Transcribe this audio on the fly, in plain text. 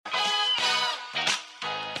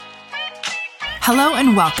Hello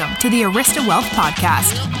and welcome to the Arista Wealth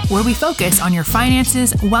Podcast, where we focus on your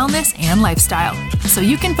finances, wellness, and lifestyle, so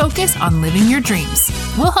you can focus on living your dreams.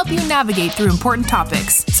 We'll help you navigate through important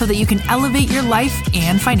topics so that you can elevate your life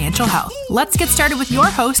and financial health. Let's get started with your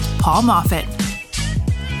host, Paul Moffitt.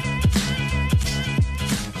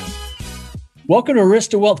 Welcome to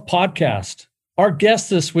Arista Wealth Podcast. Our guest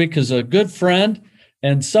this week is a good friend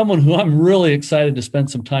and someone who I'm really excited to spend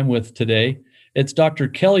some time with today. It's Dr.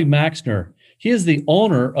 Kelly Maxner. He is the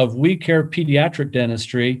owner of We Care Pediatric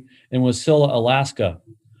Dentistry in Wasilla, Alaska.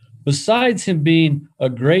 Besides him being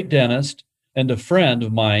a great dentist and a friend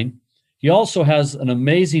of mine, he also has an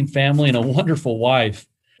amazing family and a wonderful wife.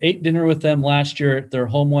 Ate dinner with them last year at their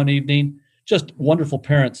home one evening. Just wonderful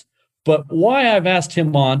parents. But why I've asked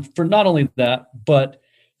him on for not only that, but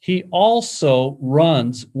he also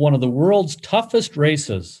runs one of the world's toughest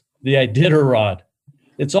races, the Iditarod.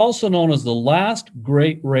 It's also known as the last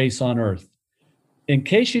great race on Earth. In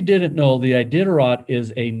case you didn't know, the Iditarod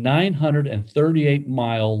is a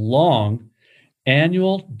 938-mile long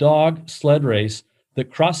annual dog sled race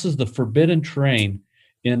that crosses the forbidden terrain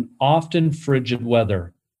in often frigid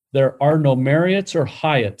weather. There are no Marriotts or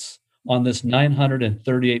Hyatts on this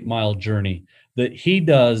 938-mile journey that he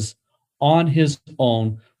does on his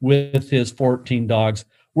own with his 14 dogs.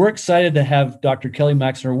 We're excited to have Dr. Kelly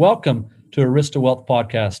Maxner. Welcome to Arista Wealth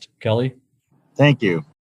Podcast, Kelly. Thank you.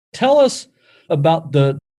 Tell us about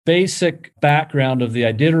the basic background of the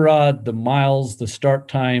Iditarod, the miles, the start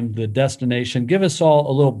time, the destination. Give us all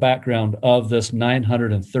a little background of this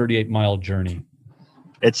 938-mile journey.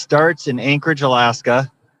 It starts in Anchorage, Alaska,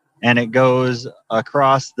 and it goes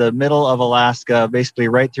across the middle of Alaska, basically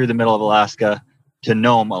right through the middle of Alaska to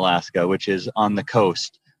Nome, Alaska, which is on the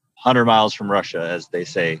coast, 100 miles from Russia, as they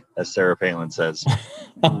say, as Sarah Palin says.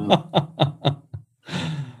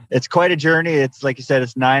 It's quite a journey. It's like you said,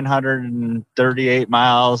 it's 938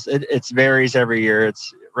 miles. It varies every year.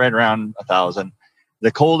 It's right around 1,000.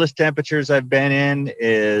 The coldest temperatures I've been in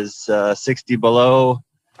is 60 below,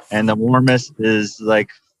 and the warmest is like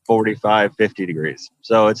 45, 50 degrees.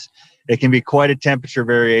 So it can be quite a temperature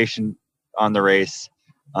variation on the race,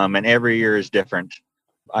 and every year is different.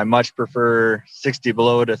 I much prefer 60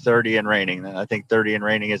 below to 30 and raining. I think 30 and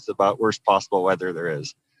raining is about worst possible weather there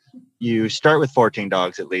is. You start with 14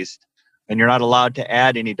 dogs at least, and you're not allowed to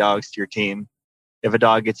add any dogs to your team. If a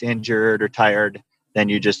dog gets injured or tired, then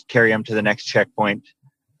you just carry them to the next checkpoint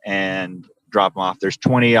and drop them off. There's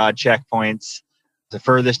 20 odd checkpoints. The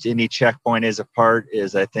furthest any checkpoint is apart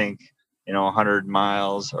is, I think, 100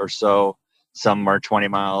 miles or so. Some are 20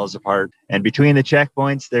 miles apart. And between the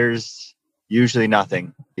checkpoints, there's usually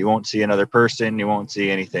nothing. You won't see another person. You won't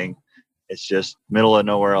see anything. It's just middle of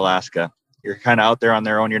nowhere, Alaska. You're kind of out there on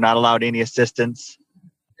their own. You're not allowed any assistance.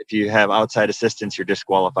 If you have outside assistance, you're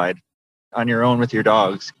disqualified. On your own with your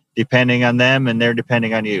dogs, depending on them, and they're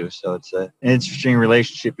depending on you. So it's an interesting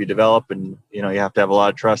relationship you develop, and you have to have a lot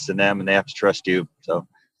of trust in them, and they have to trust you. So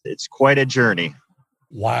it's quite a journey.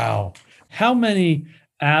 Wow. How many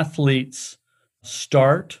athletes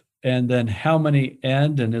start, and then how many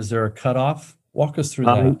end, and is there a cutoff? Walk us through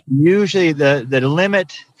that. Usually the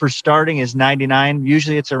limit for starting is 99.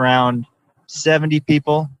 Usually it's around 70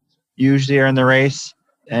 people usually are in the race,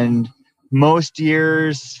 and most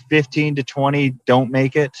years 15 to 20 don't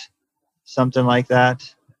make it, something like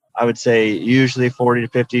that. I would say usually 40 to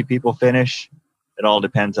 50 people finish. It all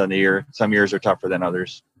depends on the year. Some years are tougher than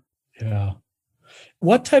others. Yeah.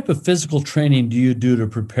 What type of physical training do you do to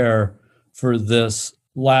prepare for this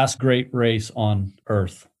last great race on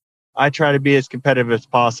Earth? I try to be as competitive as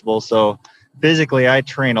possible. So physically, I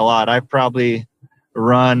train a lot. I probably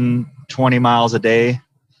run 20 miles a day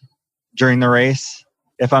during the race.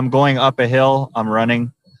 If I'm going up a hill, I'm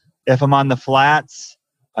running. If I'm on the flats,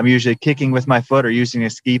 I'm usually kicking with my foot or using a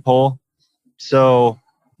ski pole. So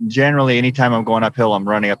generally, anytime I'm going uphill, I'm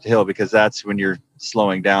running up the hill because that's when you're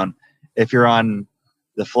slowing down. If you're on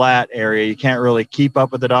the flat area, you can't really keep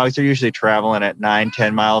up with the dogs. They're usually traveling at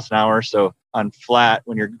 9-10 miles an hour. So on flat,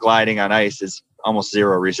 when you're gliding on ice, it's almost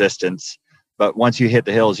zero resistance. But once you hit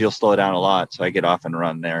the hills, you'll slow down a lot. So I get off and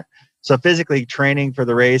run there. So physically training for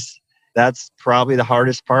the race, that's probably the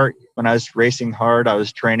hardest part. When I was racing hard, I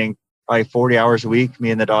was training probably 40 hours a week, me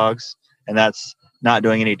and the dogs. And that's not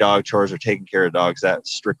doing any dog chores or taking care of dogs.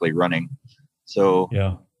 That's strictly running. So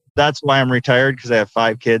yeah, that's why I'm retired, because I have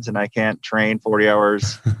 5 kids and I can't train 40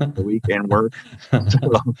 hours a week and work.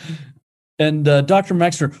 And Dr.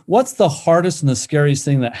 Maxner, what's the hardest and the scariest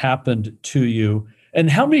thing that happened to you? And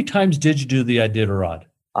how many times did you do the Iditarod?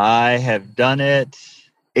 I have done it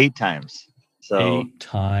 8 times. So 8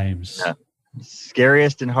 times. Yeah.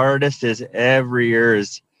 Scariest and hardest is every year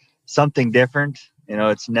is something different.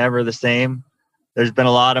 It's never the same. There's been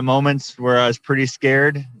a lot of moments where I was pretty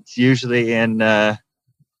scared. It's usually in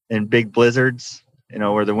big blizzards,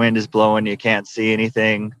 where the wind is blowing, you can't see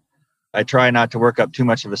anything. I try not to work up too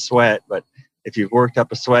much of a sweat, but if you've worked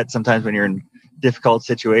up a sweat, sometimes when you're in difficult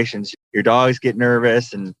situations, your dogs get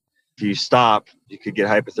nervous, and if you stop, you could get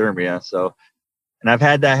hypothermia. And I've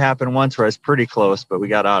had that happen once where I was pretty close, but we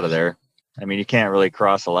got out of there. I mean, you can't really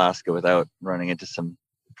cross Alaska without running into some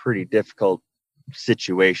pretty difficult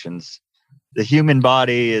situations. The human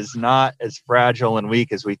body is not as fragile and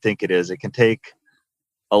weak as we think it is. It can take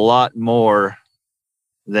a lot more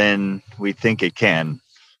than we think it can.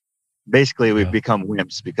 Basically, we've become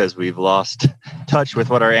wimps because we've lost touch with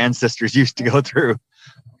what our ancestors used to go through.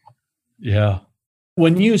 Yeah.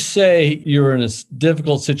 When you say you were in a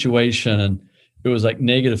difficult situation and it was like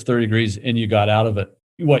negative 30 degrees and you got out of it,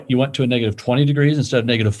 what, you went to a negative 20 degrees instead of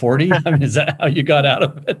negative 40? I mean, is that how you got out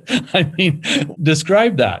of it? I mean,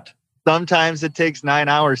 describe that. Sometimes it takes 9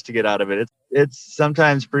 hours to get out of it. It's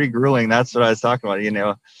sometimes pretty grueling. That's what I was talking about.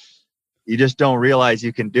 You just don't realize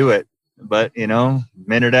you can do it. But,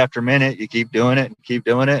 minute after minute, you keep doing it,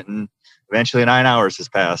 and eventually 9 hours has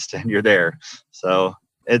passed and you're there. So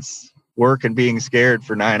it's work and being scared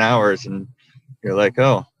for 9 hours, and you're like,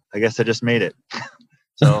 oh, I guess I just made it.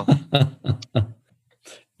 So.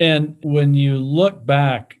 And when you look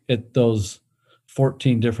back at those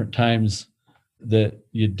 14 different times that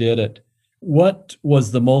you did it, what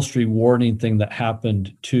was the most rewarding thing that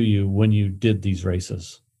happened to you when you did these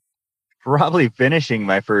races? Probably finishing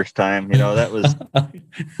my first time. That was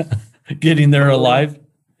getting there alive.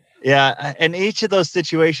 Yeah. And each of those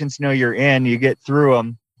situations, you're in, you get through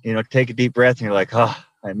them, take a deep breath and you're like, oh,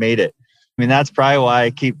 I made it. I mean, that's probably why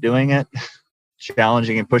I keep doing it,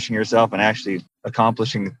 challenging and pushing yourself and actually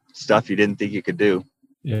accomplishing stuff you didn't think you could do.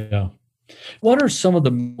 Yeah. What are some of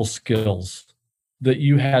the skills that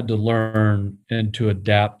you had to learn and to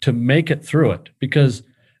adapt to make it through it? Because,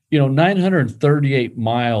 938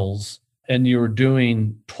 miles and you were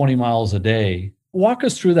doing 20 miles a day. Walk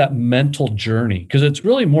us through that mental journey, because it's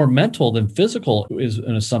really more mental than physical is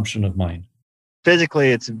an assumption of mine.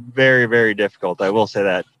 Physically, it's very, very difficult. I will say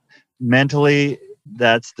that. Mentally,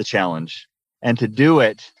 that's the challenge. And to do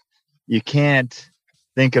it, you can't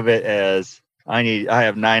think of it as I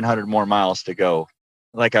have 900 more miles to go.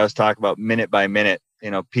 Like I was talking about, minute by minute,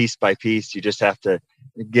 piece by piece, you just have to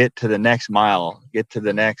get to the next mile, get to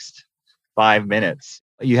the next 5 minutes.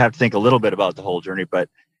 You have to think a little bit about the whole journey, but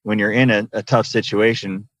when you're in a tough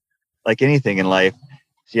situation, like anything in life,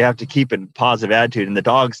 you have to keep a positive attitude. And the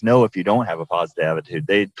dogs know if you don't have a positive attitude,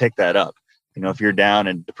 they pick that up. If you're down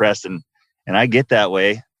and depressed, and I get that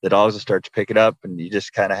way, the dogs will start to pick it up, and you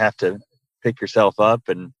just kind of have to pick yourself up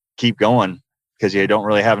and keep going because you don't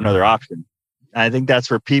really have another option. And I think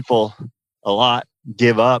that's where people a lot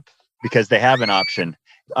give up because they have an option.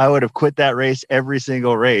 I would have quit that race every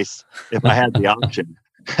single race if I had the option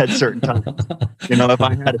at certain times. If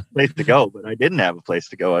I had a place to go, but I didn't have a place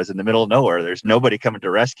to go. I was in the middle of nowhere. There's nobody coming to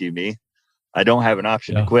rescue me. I don't have an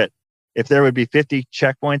option to quit. If there would be 50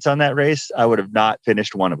 checkpoints on that race, I would have not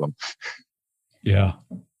finished one of them. Yeah.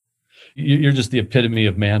 You're just the epitome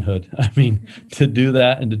of manhood. I mean, to do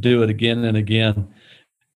that and to do it again and again.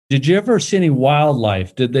 Did you ever see any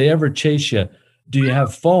wildlife? Did they ever chase you? Do you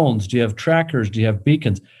have phones? Do you have trackers? Do you have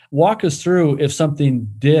beacons? Walk us through if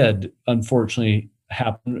something did, unfortunately,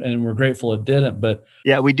 happen, and we're grateful it didn't. But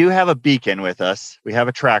yeah, we do have a beacon with us. We have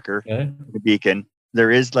a tracker, a beacon.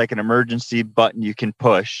 There is like an emergency button you can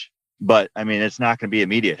push, but I mean, it's not going to be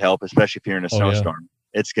immediate help, especially if you're in a snowstorm.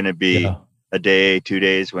 Yeah. It's going to be a day, 2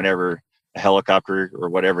 days, whenever a helicopter or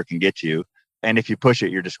whatever can get you. And if you push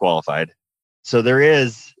it, you're disqualified. So there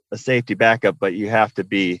is a safety backup, but you have to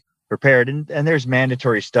be prepared. And there's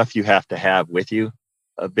mandatory stuff you have to have with you,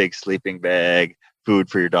 a big sleeping bag, food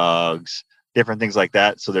for your dogs, different things like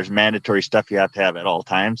that. So there's mandatory stuff you have to have at all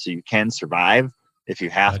times so you can survive if you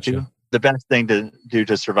have to. The best thing to do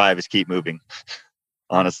to survive is keep moving,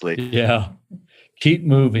 honestly. Yeah. Keep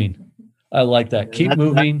moving. I like that. Keep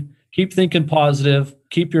moving. Keep thinking positive.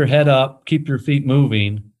 Keep your head up. Keep your feet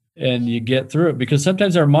moving. And you get through it. Because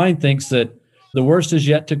sometimes our mind thinks that the worst is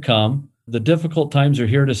yet to come. The difficult times are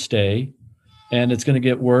here to stay. And it's going to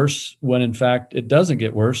get worse when, in fact, it doesn't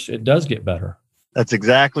get worse. It does get better. That's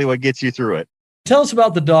exactly what gets you through it. Tell us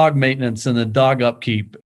about the dog maintenance and the dog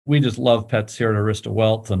upkeep. We just love pets here at Arista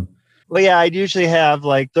Wealth. Well, yeah, I'd usually have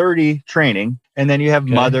like 30 training. And then you have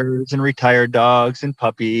mothers and retired dogs and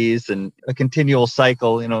puppies and a continual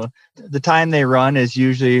cycle. The time they run is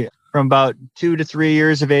usually from about 2 to 3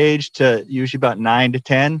 years of age to usually about 9 to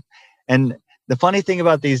 10. And the funny thing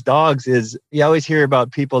about these dogs is you always hear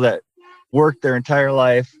about people that work their entire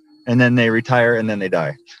life, and then they retire and then they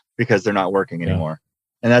die because they're not working anymore.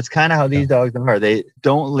 And that's kind of how these dogs are. They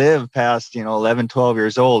don't live past, 11, 12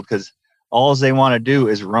 years old because all they want to do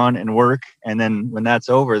is run and work. And then when that's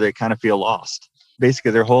over, they kind of feel lost.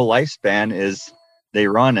 Basically, their whole lifespan is they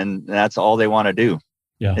run and that's all they want to do.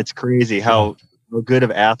 Yeah. It's crazy how good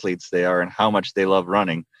of athletes they are and how much they love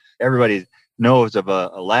running. Everybody knows of a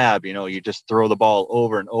lab, you just throw the ball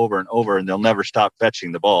over and over and over and they'll never stop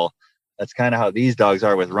fetching the ball. That's kind of how these dogs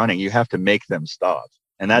are with running. You have to make them stop.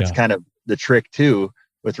 And that's kind of the trick too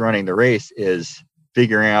with running the race is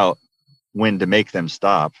figuring out when to make them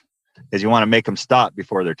stop, because you want to make them stop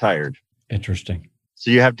before they're tired. Interesting.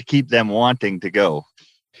 So you have to keep them wanting to go.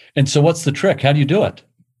 And so what's the trick? How do you do it?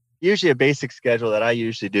 Usually a basic schedule that I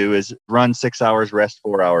usually do is run 6 hours, rest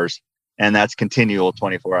 4 hours, and that's continual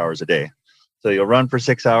 24 hours a day. So you'll run for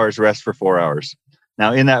 6 hours, rest for 4 hours.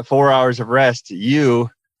 Now in that 4 hours of rest,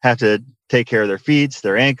 you have to take care of their feet,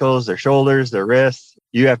 their ankles, their shoulders, their wrists.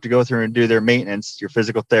 You have to go through and do their maintenance, your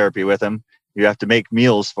physical therapy with them. You have to make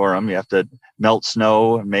meals for them. You have to melt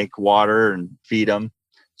snow and make water and feed them.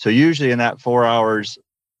 So usually in that 4 hours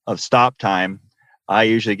of stop time, I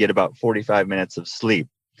usually get about 45 minutes of sleep.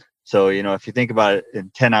 So, if you think about it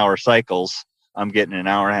in 10-hour cycles, I'm getting an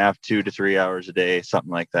hour and a half, 2 to 3 hours a day,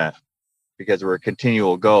 something like that, because we're a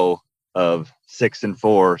continual go of 6 and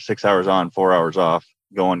 4, 6 hours on, 4 hours off,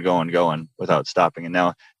 going without stopping. And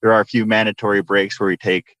now there are a few mandatory breaks where we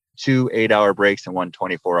take 2 8-hour breaks and 1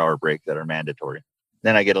 24-hour break that are mandatory.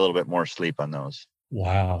 Then I get a little bit more sleep on those.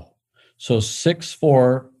 Wow. So 6,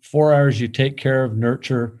 4 hours you take care of,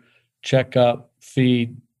 nurture, check up,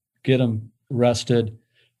 feed, get them rested,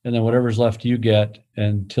 and then whatever's left you get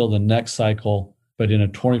until the next cycle. But in a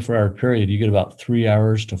 24-hour period, you get about 3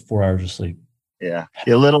 hours to 4 hours of sleep. Yeah.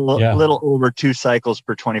 A little over 2 cycles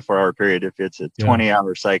per 24-hour period. If it's a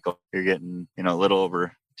 20-hour cycle, you're getting, a little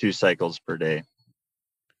over 2 cycles per day.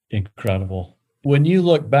 Incredible. When you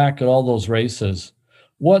look back at all those races,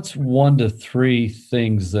 what's 1 to 3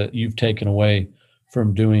 things that you've taken away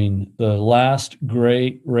from doing the last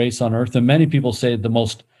great race on earth? And many people say the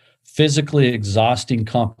most physically exhausting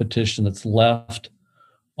competition that's left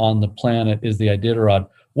on the planet is the Iditarod.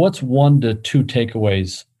 What's 1 to 2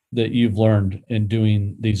 takeaways that you've learned in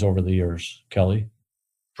doing these over the years, Kelly?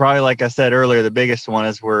 Probably, like I said earlier, the biggest one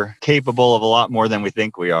is we're capable of a lot more than we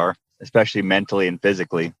think we are, especially mentally and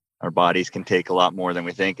physically. Our bodies can take a lot more than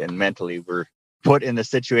we think, and mentally we're put in the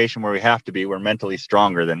situation where we have to be. We're mentally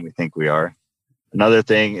stronger than we think we are. Another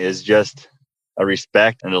thing is just a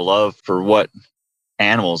respect and a love for what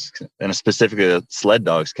animals, and specifically the sled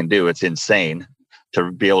dogs, can do. It's insane.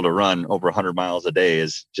 To be able to run over 100 miles a day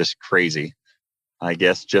is just crazy. I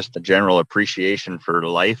guess just a general appreciation for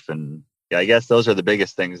life. And I guess those are the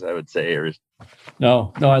biggest things I would say.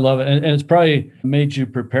 No, I love it. And it's probably made you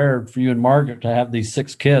prepared for you and Margaret to have these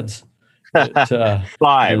 6 kids.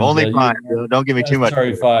 5, only 5. Don't give me too much.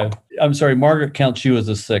 Sorry, 5. I'm sorry, Margaret counts you as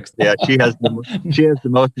a 6th. Yeah, she has the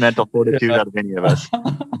most mental fortitude out of any of us.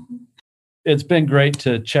 It's been great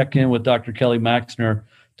to check in with Dr. Kelly Maxner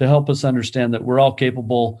to help us understand that we're all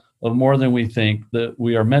capable of more than we think, that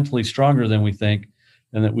we are mentally stronger than we think,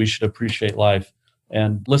 and that we should appreciate life.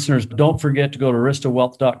 And listeners, don't forget to go to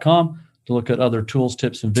aristawealth.com to look at other tools,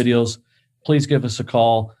 tips, and videos. Please give us a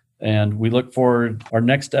call, and we look forward to our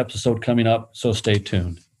next episode coming up, so stay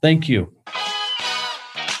tuned. Thank you.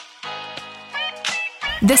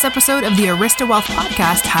 This episode of the Arista Wealth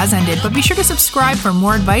Podcast has ended, but be sure to subscribe for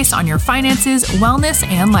more advice on your finances, wellness,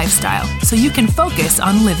 and lifestyle so you can focus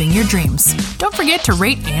on living your dreams. Don't forget to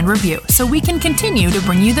rate and review so we can continue to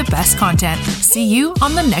bring you the best content. See you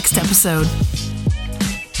on the next episode.